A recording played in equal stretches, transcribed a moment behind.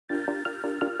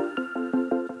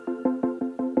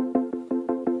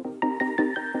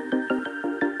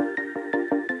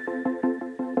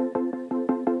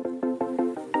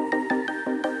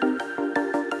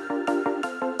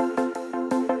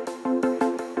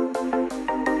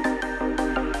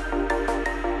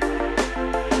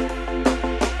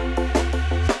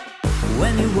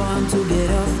you want to get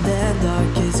off the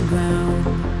darkest ground,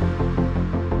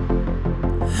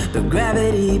 but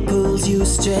gravity pulls you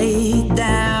straight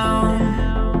down.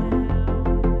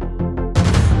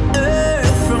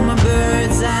 Earth from a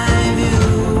bird's eye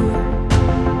view.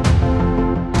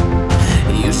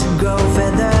 You should grow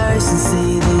feathers and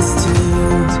see this too.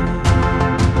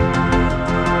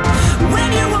 When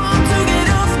you want to get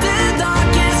off the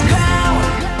darkest ground,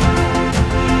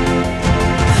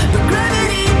 but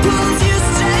gravity pulls you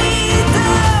straight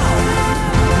down.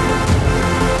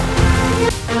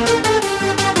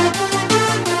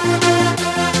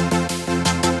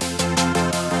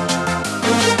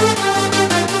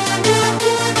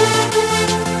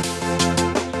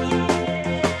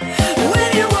 When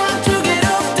you want to get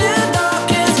off the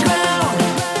darkest ground,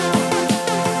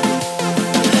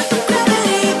 but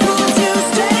gravity pulls you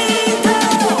straight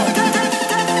down.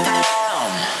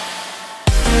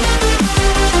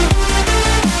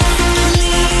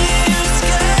 Clear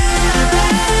sky.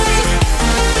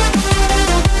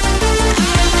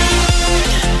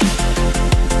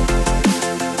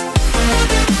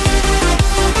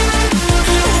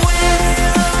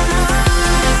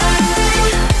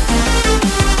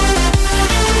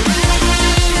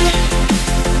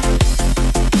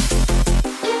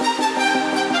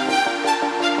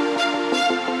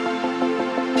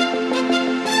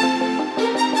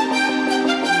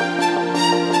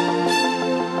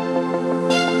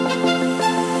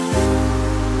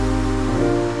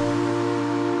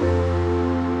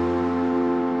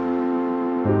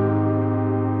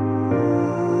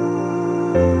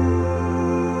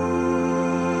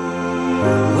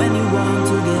 When you want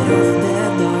to get off the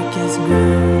darkest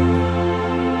ground,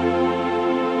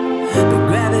 but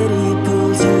gravity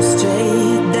pulls you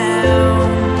straight down.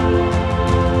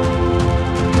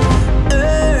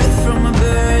 Earth from a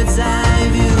bird's eye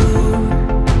view.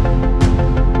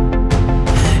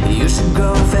 You should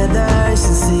grow feathers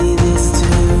and see this too.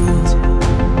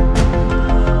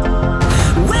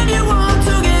 When you want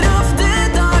to get off the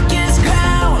darkest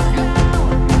ground,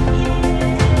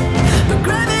 but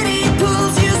gravity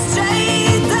pulls you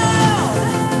straight down.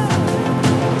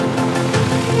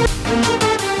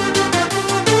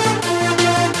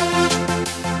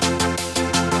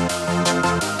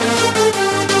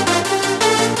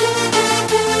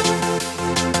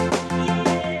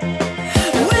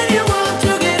 When you want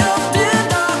to get off the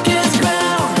darkest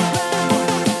ground,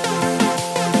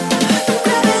 but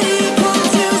gravity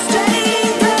pulls you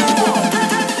straight down.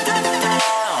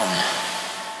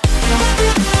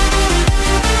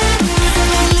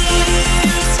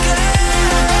 Clear sky.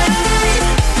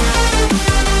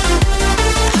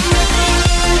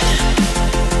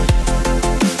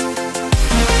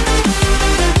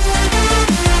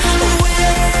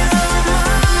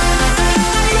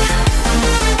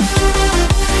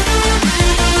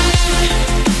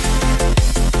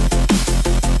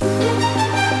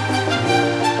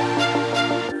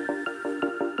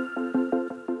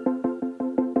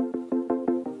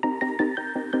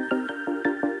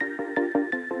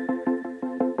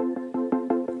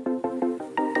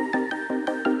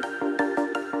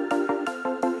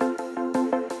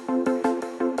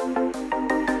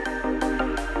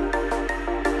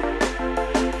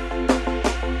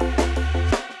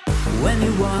 When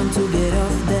you want to get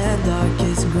off the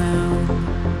darkest ground,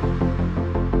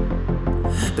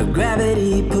 but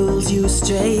gravity pulls you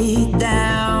straight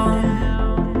down.